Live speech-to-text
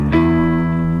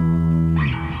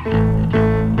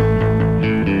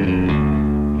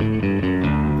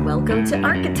to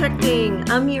Architecting.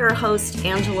 I'm your host,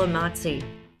 Angela Mazzi.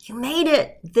 You made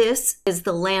it. This is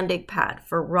the landing pad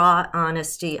for raw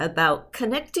honesty about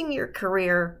connecting your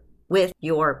career with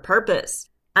your purpose.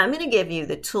 I'm going to give you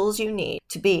the tools you need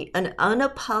to be an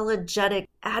unapologetic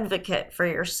advocate for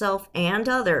yourself and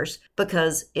others,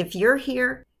 because if you're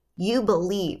here, you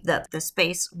believe that the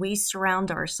space we surround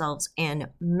ourselves in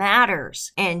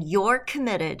matters, and you're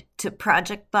committed to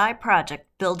project by project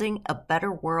building a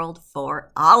better world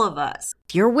for all of us.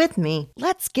 If you're with me,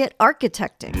 let's get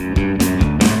architecting.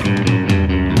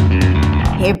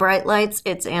 Hey, Bright Lights,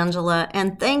 it's Angela,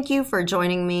 and thank you for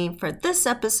joining me for this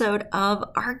episode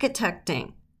of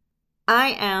Architecting.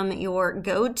 I am your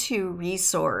go-to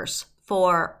resource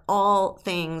for all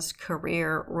things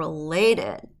career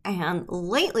related. And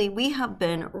lately we have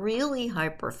been really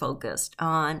hyper-focused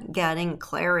on getting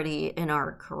clarity in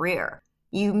our career.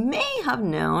 You may have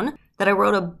known that I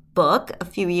wrote a book a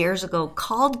few years ago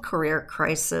called Career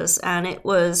Crisis, and it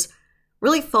was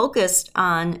really focused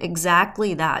on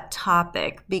exactly that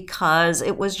topic because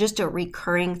it was just a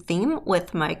recurring theme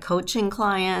with my coaching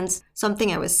clients,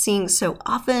 something I was seeing so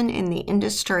often in the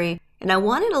industry. And I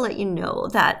wanted to let you know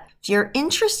that if you're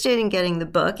interested in getting the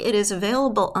book, it is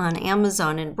available on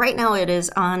Amazon, and right now it is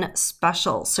on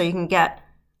special. So you can get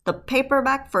the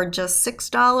paperback for just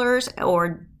 $6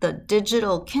 or the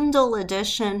digital Kindle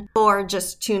edition for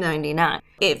just $2.99.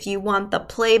 If you want the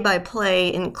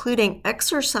play-by-play, including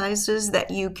exercises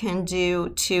that you can do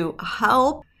to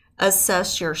help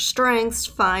assess your strengths,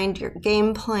 find your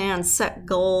game plan, set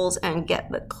goals, and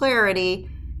get the clarity,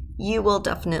 you will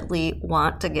definitely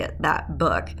want to get that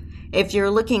book. If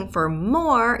you're looking for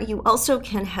more, you also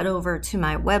can head over to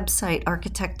my website,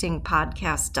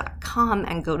 architectingpodcast.com,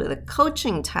 and go to the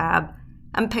coaching tab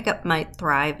and pick up my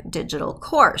Thrive digital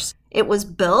course. It was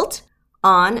built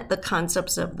on the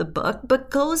concepts of the book,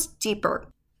 but goes deeper.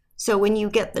 So when you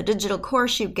get the digital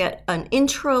course, you get an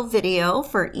intro video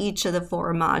for each of the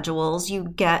 4 modules. You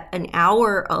get an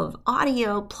hour of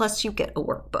audio, plus you get a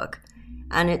workbook.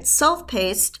 And it's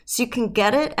self-paced, so you can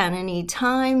get it at any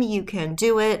time. You can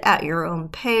do it at your own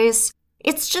pace.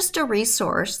 It's just a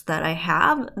resource that I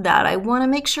have that I want to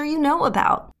make sure you know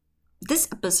about. This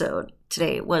episode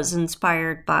today was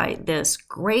inspired by this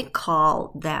great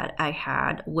call that I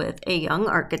had with a young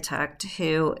architect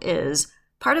who is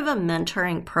part of a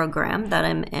mentoring program that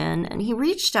I'm in. And he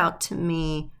reached out to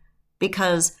me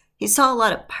because he saw a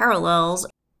lot of parallels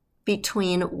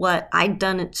between what I'd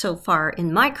done so far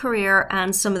in my career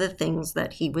and some of the things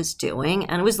that he was doing,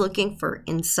 and was looking for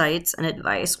insights and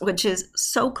advice, which is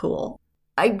so cool.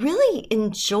 I really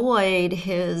enjoyed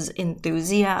his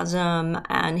enthusiasm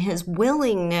and his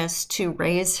willingness to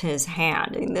raise his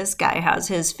hand. And this guy has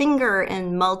his finger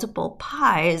in multiple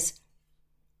pies,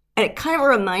 and it kind of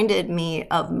reminded me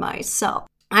of myself.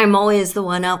 I'm always the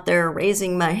one out there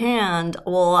raising my hand.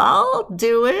 Well, I'll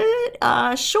do it.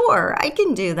 Sure, I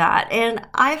can do that. And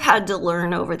I've had to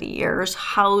learn over the years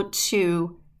how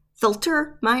to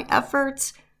filter my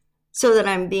efforts so that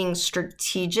I'm being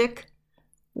strategic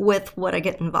with what I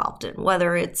get involved in,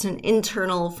 whether it's an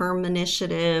internal firm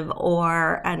initiative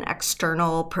or an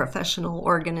external professional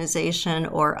organization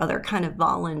or other kind of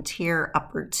volunteer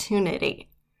opportunity.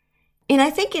 And I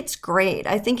think it's great.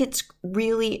 I think it's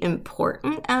really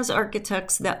important as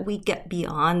architects that we get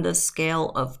beyond the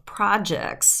scale of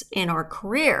projects in our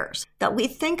careers, that we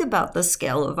think about the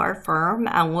scale of our firm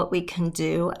and what we can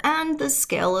do and the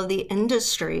scale of the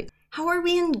industry. How are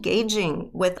we engaging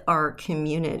with our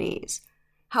communities?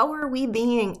 How are we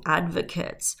being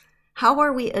advocates? How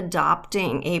are we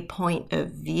adopting a point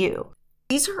of view?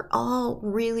 These are all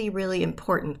really, really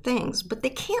important things, but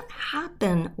they can't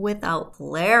happen without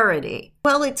clarity.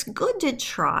 Well, it's good to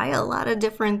try a lot of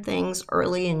different things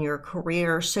early in your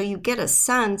career so you get a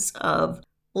sense of,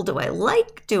 well, do I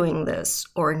like doing this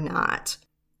or not?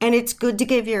 And it's good to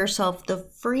give yourself the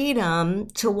freedom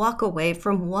to walk away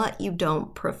from what you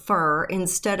don't prefer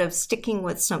instead of sticking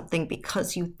with something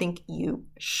because you think you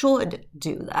should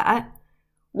do that,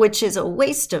 which is a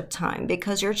waste of time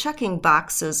because you're checking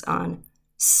boxes on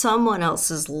someone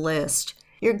else's list.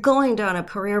 You're going down a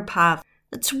career path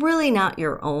that's really not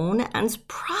your own and is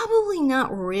probably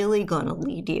not really going to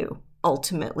lead you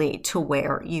ultimately to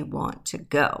where you want to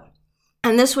go.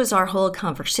 And this was our whole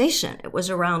conversation. It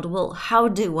was around, well, how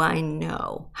do I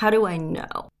know? How do I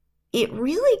know? It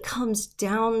really comes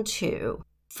down to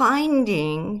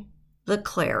finding the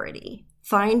clarity,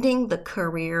 finding the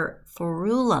career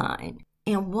through line.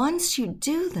 And once you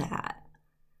do that,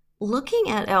 looking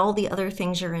at all the other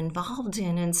things you're involved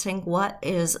in and saying what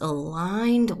is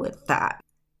aligned with that.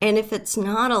 And if it's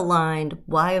not aligned,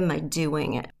 why am I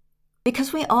doing it?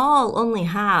 because we all only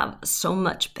have so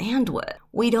much bandwidth.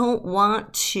 We don't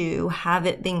want to have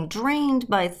it being drained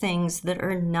by things that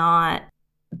are not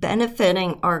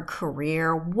benefiting our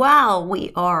career while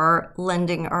we are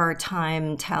lending our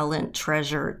time, talent,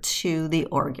 treasure to the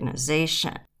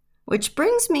organization. Which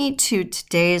brings me to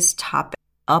today's topic,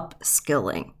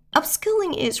 upskilling.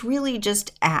 Upskilling is really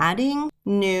just adding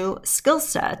new skill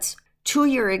sets to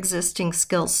your existing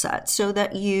skill set so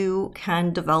that you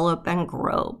can develop and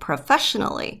grow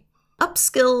professionally.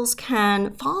 Upskills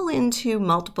can fall into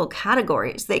multiple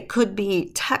categories. They could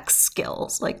be tech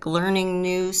skills, like learning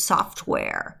new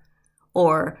software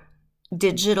or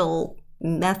digital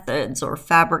methods or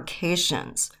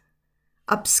fabrications.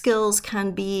 Upskills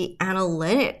can be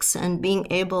analytics and being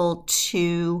able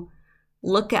to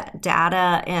look at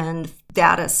data and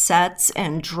data sets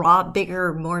and draw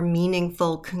bigger, more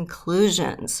meaningful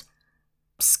conclusions.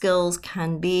 Skills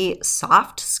can be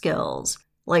soft skills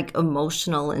like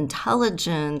emotional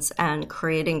intelligence and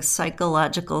creating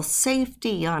psychological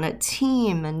safety on a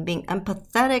team and being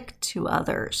empathetic to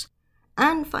others.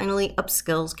 And finally,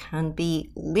 upskills can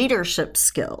be leadership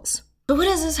skills. So what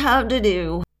does this have to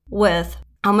do with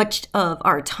how much of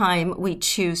our time we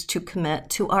choose to commit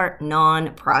to our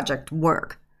non-project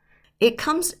work? It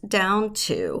comes down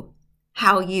to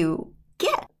how you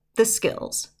get the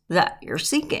skills that you're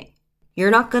seeking.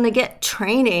 You're not going to get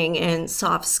training in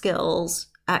soft skills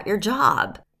at your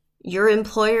job. Your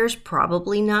employer's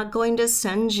probably not going to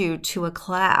send you to a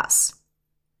class.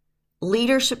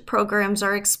 Leadership programs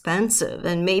are expensive,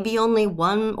 and maybe only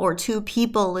 1 or 2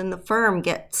 people in the firm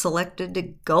get selected to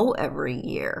go every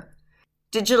year.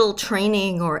 Digital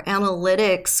training or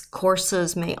analytics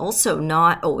courses may also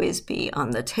not always be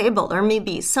on the table. There may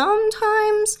be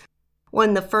sometimes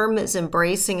when the firm is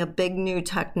embracing a big new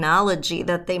technology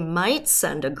that they might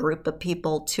send a group of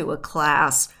people to a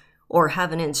class or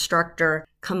have an instructor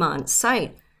come on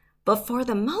site. But for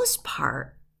the most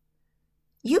part,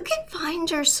 you can find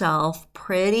yourself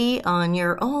pretty on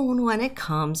your own when it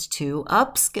comes to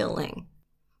upskilling.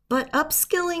 But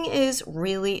upskilling is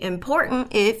really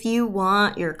important if you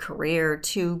want your career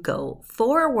to go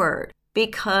forward,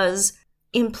 because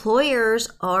employers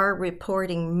are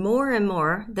reporting more and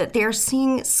more that they're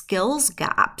seeing skills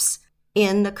gaps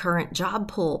in the current job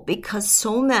pool because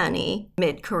so many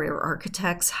mid-career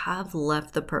architects have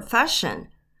left the profession.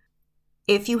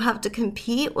 If you have to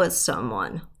compete with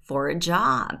someone for a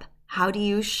job, how do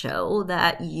you show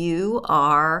that you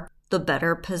are the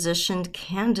better positioned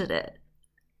candidate?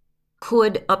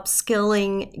 Could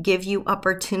upskilling give you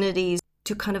opportunities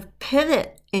to kind of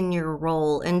pivot in your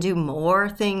role and do more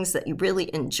things that you really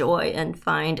enjoy and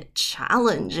find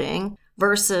challenging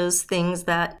versus things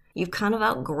that you've kind of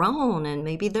outgrown and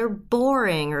maybe they're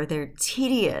boring or they're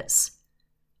tedious?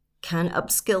 Can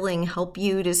upskilling help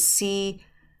you to see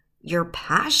your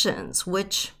passions,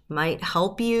 which might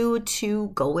help you to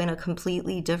go in a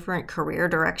completely different career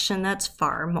direction that's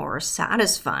far more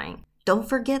satisfying? Don't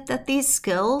forget that these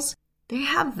skills, they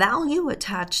have value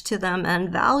attached to them, and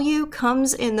value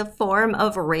comes in the form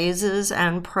of raises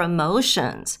and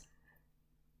promotions.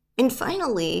 And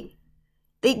finally,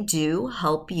 they do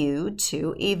help you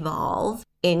to evolve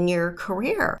in your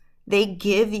career. They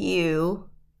give you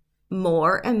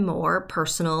more and more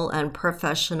personal and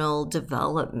professional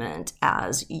development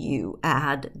as you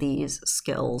add these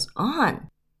skills on.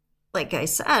 Like I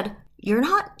said, you're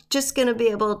not just going to be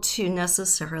able to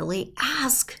necessarily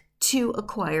ask to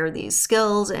acquire these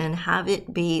skills and have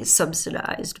it be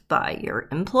subsidized by your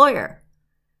employer.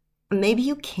 Maybe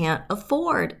you can't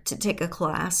afford to take a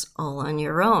class all on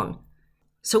your own.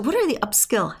 So what are the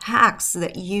upskill hacks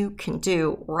that you can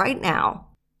do right now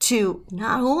to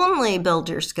not only build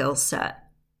your skill set,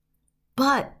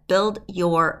 but build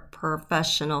your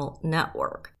professional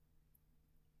network?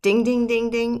 Ding, ding,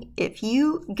 ding, ding. If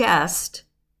you guessed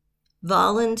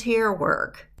volunteer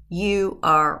work, you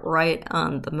are right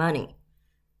on the money.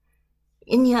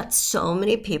 And yet so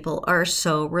many people are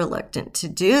so reluctant to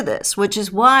do this, which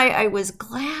is why I was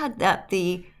glad that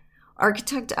the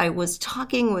architect I was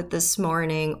talking with this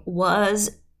morning was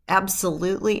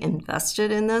absolutely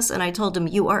invested in this. And I told him,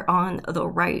 you are on the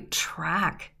right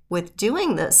track with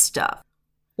doing this stuff.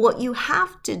 What you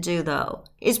have to do, though,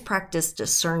 is practice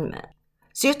discernment.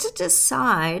 So you have to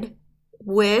decide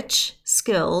which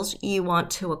skills you want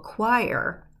to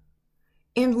acquire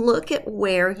and look at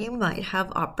where you might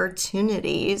have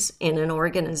opportunities in an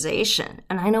organization.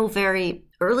 And I know very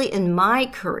early in my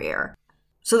career,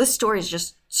 so this story is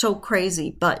just so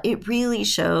crazy, but it really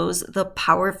shows the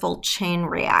powerful chain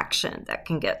reaction that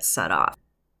can get set off.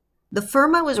 The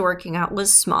firm I was working at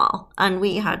was small, and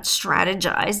we had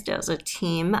strategized as a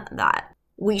team that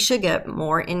we should get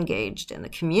more engaged in the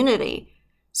community.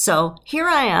 So here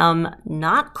I am,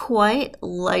 not quite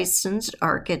licensed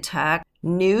architect,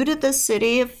 new to the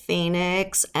city of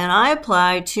Phoenix, and I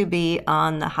applied to be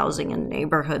on the Housing and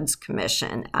Neighborhoods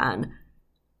Commission. And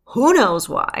who knows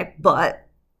why, but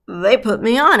they put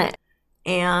me on it.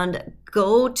 And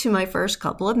go to my first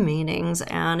couple of meetings,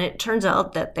 and it turns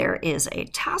out that there is a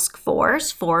task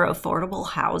force for affordable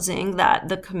housing that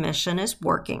the commission is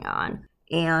working on,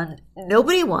 and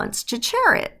nobody wants to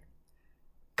chair it.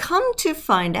 Come to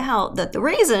find out that the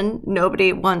reason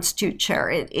nobody wants to chair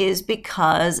it is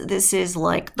because this is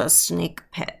like the snake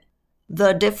pit.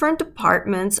 The different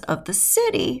departments of the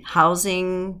city,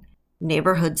 housing,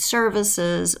 neighborhood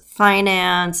services,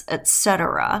 finance,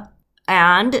 etc.,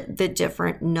 and the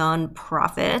different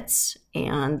nonprofits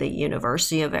and the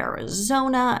University of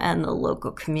Arizona and the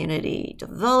local community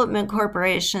development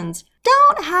corporations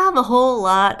don't have a whole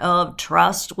lot of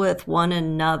trust with one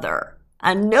another.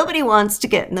 And nobody wants to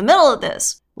get in the middle of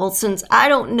this. Well, since I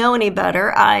don't know any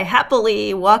better, I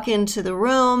happily walk into the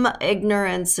room,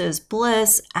 ignorance is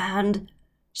bliss, and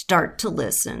start to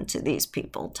listen to these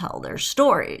people tell their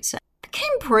stories. It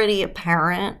became pretty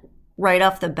apparent right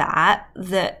off the bat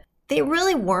that they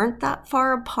really weren't that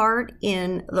far apart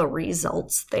in the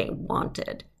results they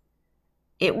wanted.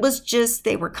 It was just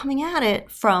they were coming at it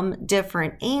from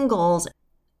different angles.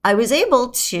 I was able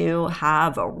to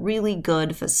have a really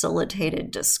good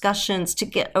facilitated discussions to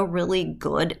get a really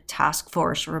good task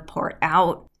force report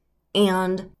out.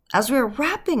 And as we were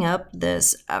wrapping up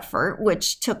this effort,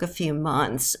 which took a few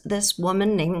months, this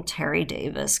woman named Terry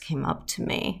Davis came up to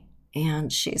me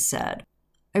and she said,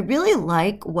 "I really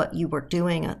like what you were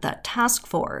doing at that task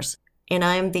force. And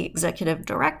I'm the executive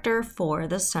director for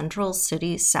the Central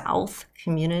City South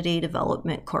Community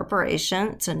Development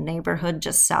Corporation. It's a neighborhood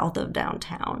just south of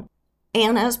downtown.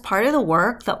 And as part of the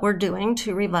work that we're doing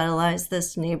to revitalize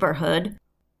this neighborhood,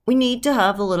 we need to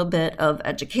have a little bit of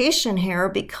education here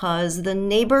because the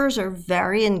neighbors are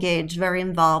very engaged, very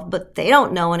involved, but they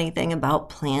don't know anything about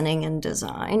planning and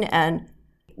design. And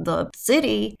the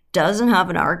city doesn't have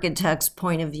an architect's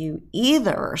point of view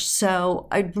either. So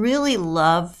I'd really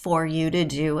love for you to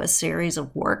do a series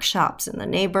of workshops in the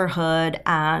neighborhood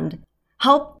and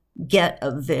help get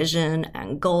a vision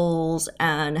and goals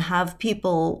and have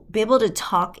people be able to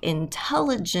talk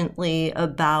intelligently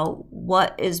about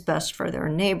what is best for their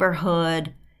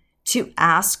neighborhood, to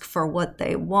ask for what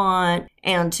they want,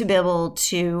 and to be able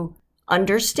to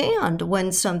understand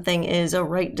when something is a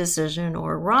right decision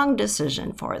or a wrong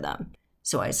decision for them."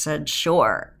 So I said,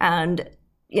 sure. And,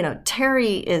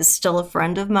 Terry is still a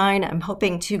friend of mine. I'm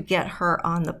hoping to get her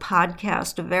on the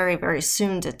podcast very, very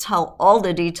soon to tell all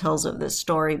the details of this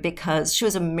story because she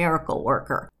was a miracle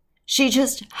worker. She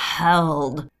just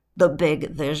held the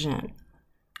big vision.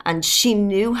 And she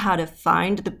knew how to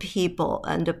find the people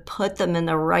and to put them in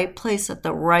the right place at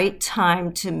the right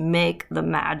time to make the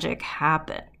magic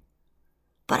happen.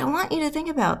 But I want you to think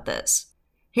about this.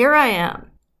 Here I am.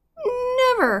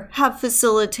 Never have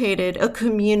facilitated a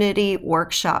community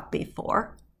workshop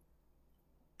before.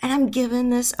 And I'm given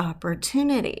this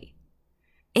opportunity.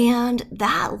 And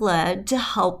that led to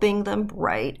helping them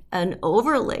write an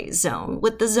overlay zone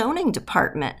with the zoning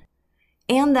department.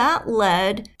 And that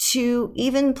led to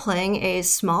even playing a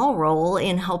small role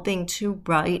in helping to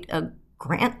write a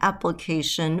grant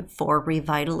application for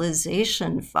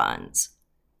revitalization funds.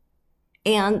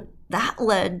 And that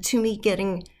led to me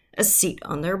getting a seat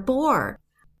on their board.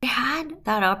 I had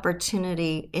that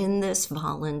opportunity in this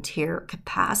volunteer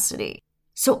capacity,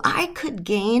 so I could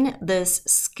gain this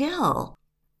skill.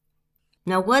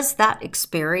 Now, was that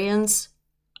experience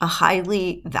a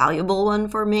highly valuable one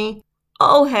for me?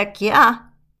 Oh, heck yeah.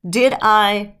 Did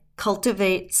I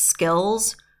cultivate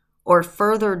skills or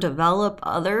further develop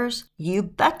others? You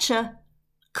betcha.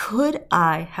 Could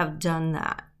I have done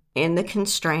that in the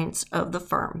constraints of the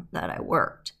firm that I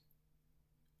worked?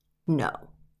 No.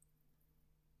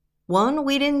 1,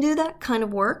 we didn't do that kind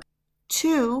of work.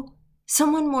 2,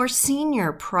 someone more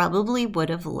senior probably would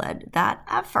have led that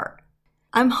effort.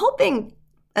 I'm hoping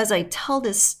as I tell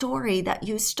this story that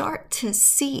you start to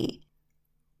see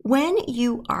when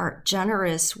you are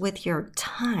generous with your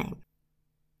time,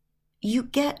 you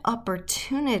get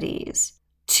opportunities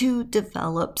to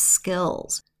develop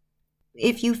skills.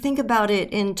 If you think about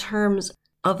it in terms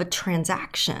of a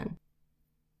transaction,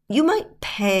 you might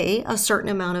pay a certain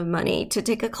amount of money to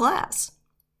take a class,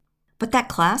 but that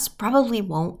class probably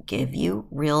won't give you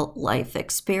real life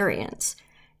experience.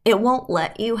 It won't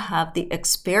let you have the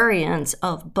experience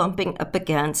of bumping up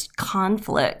against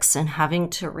conflicts and having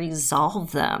to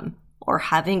resolve them, or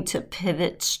having to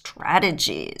pivot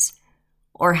strategies,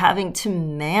 or having to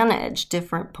manage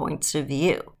different points of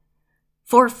view.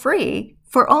 For free,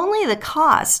 for only the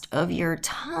cost of your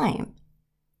time,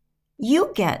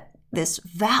 you get this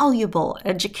valuable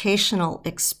educational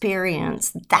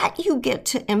experience that you get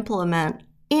to implement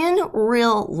in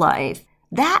real life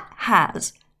that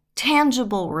has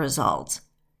tangible results.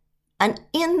 And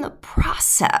in the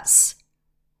process,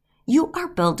 you are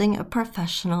building a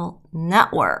professional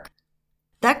network.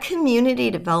 That Community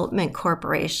Development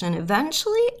Corporation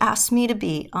eventually asked me to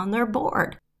be on their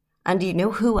board. And do you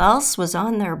know who else was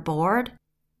on their board?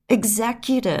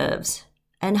 Executives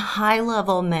and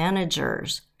high-level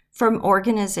managers from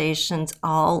organizations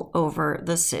all over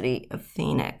the city of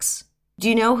Phoenix. Do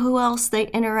you know who else they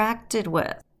interacted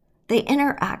with? They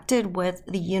interacted with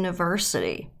the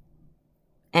university.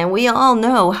 And we all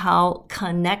know how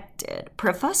connected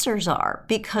professors are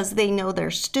because they know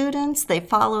their students, they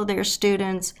follow their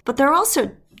students, but they're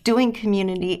also doing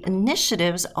community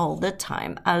initiatives all the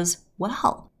time as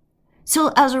well.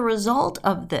 So as a result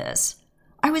of this,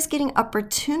 I was getting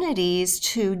opportunities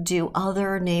to do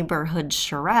other neighborhood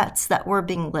charrettes that were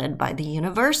being led by the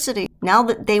university. Now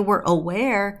that they were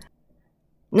aware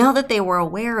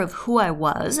of who I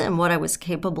was and what I was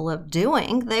capable of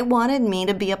doing, they wanted me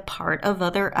to be a part of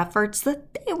other efforts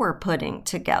that they were putting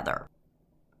together.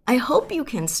 I hope you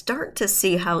can start to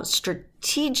see how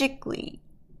strategically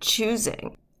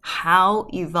choosing how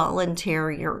you volunteer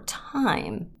your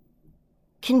time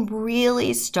can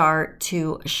really start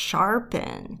to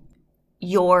sharpen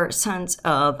your sense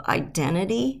of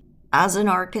identity as an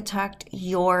architect,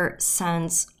 your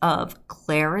sense of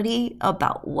clarity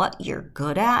about what you're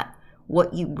good at,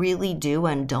 what you really do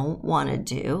and don't want to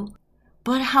do,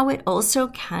 but how it also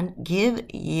can give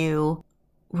you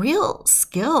real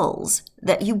skills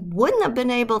that you wouldn't have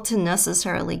been able to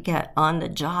necessarily get on the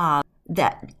job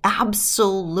that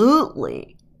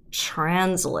absolutely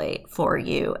translate for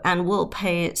you and will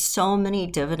pay so many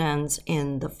dividends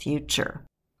in the future.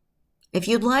 If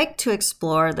you'd like to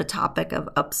explore the topic of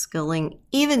upskilling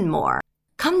even more,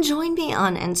 come join me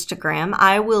on Instagram.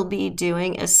 I will be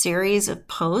doing a series of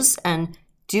posts and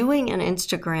doing an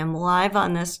Instagram live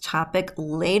on this topic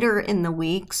later in the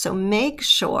week. So make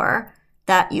sure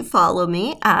that you follow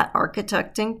me at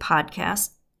Architecting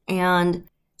Podcast and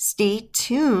stay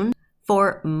tuned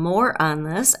for more on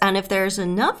this. And if there's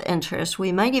enough interest,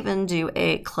 we might even do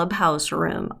a clubhouse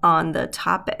room on the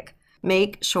topic.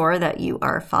 Make sure that you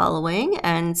are following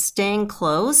and staying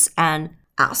close and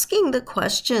asking the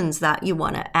questions that you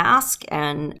want to ask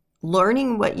and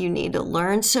learning what you need to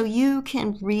learn so you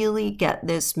can really get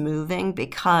this moving,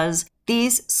 because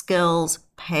these skills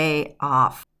pay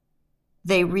off.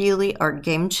 They really are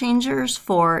game changers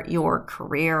for your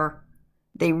career.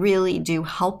 They really do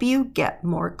help you get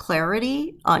more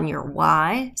clarity on your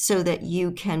why so that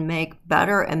you can make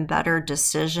better and better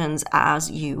decisions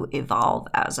as you evolve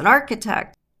as an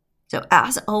architect. So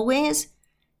as always,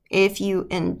 if you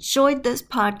enjoyed this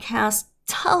podcast,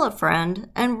 tell a friend,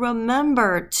 and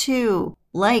remember to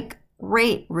like,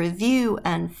 rate, review,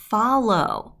 and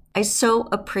follow. I so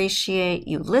appreciate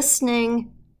you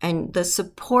listening and the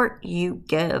support you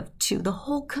give to the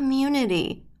whole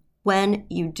community when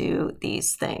you do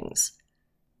these things.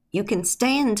 You can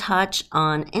stay in touch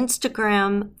on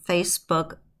Instagram,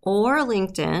 Facebook, or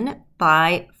LinkedIn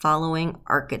by following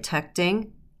Architecting.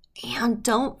 And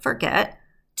don't forget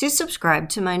to subscribe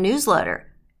to my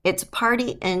newsletter. It's a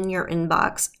party in your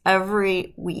inbox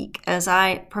every week as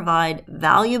I provide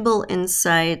valuable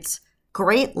insights,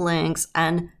 great links,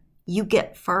 and you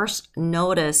get first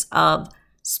notice of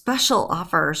special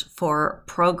offers for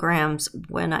programs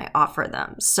when I offer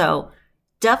them. So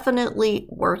definitely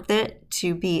worth it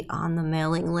to be on the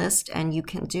mailing list, and you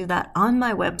can do that on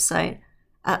my website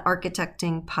at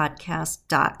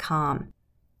architectingpodcast.com.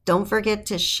 Don't forget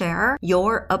to share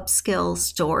your upskill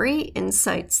story,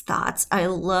 insights, thoughts. I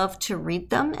love to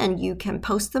read them, and you can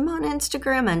post them on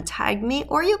Instagram and tag me,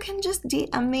 or you can just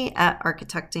DM me at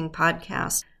Architecting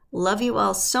Podcast. Love you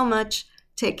all so much.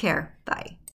 Take care.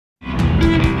 Bye.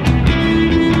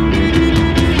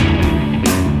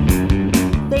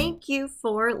 Thank you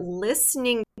for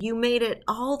listening. You made it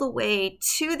all the way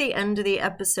to the end of the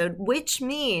episode, which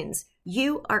means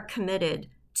you are committed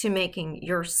to making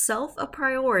yourself a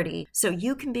priority so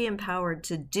you can be empowered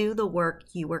to do the work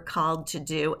you were called to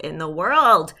do in the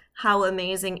world. How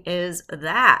amazing is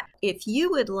that? If you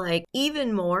would like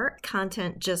even more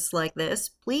content just like this,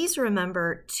 please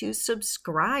remember to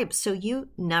subscribe so you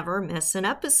never miss an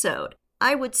episode.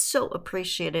 I would so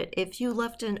appreciate it if you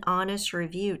left an honest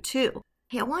review too.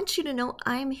 Hey, I want you to know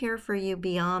I'm here for you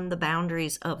beyond the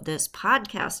boundaries of this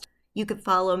podcast. You can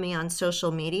follow me on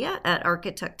social media at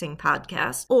Architecting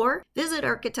Podcast or visit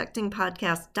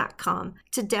architectingpodcast.com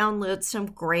to download some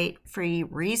great free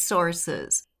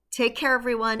resources. Take care,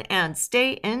 everyone, and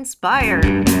stay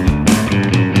inspired.